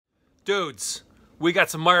Dudes, we got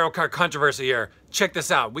some Mario Kart controversy here. Check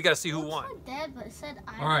this out. We got to see who won. Dead, but it said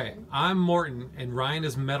I All right, I'm Morton, and Ryan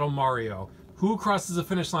is Metal Mario. Who crosses the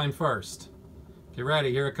finish line first? Get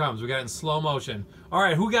ready. Here it comes. We got it in slow motion. All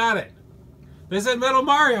right, who got it? They said Metal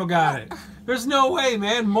Mario got it. There's no way,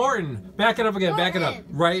 man. Morton. Back it up again. Back it up.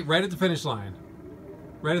 Right at the finish line.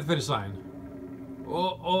 Right at the finish line.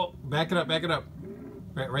 Oh, back it up. Back it up.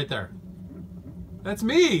 Right there. That's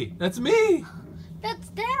me. That's me. That's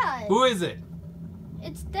Dad. Who is it?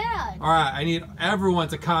 It's Dad. All right, I need everyone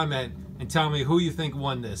to comment and tell me who you think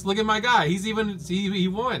won this. Look at my guy. He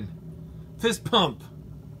won. Fist pump.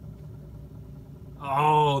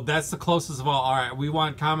 Oh, that's the closest of all. All right, we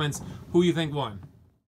want comments. Who you think won?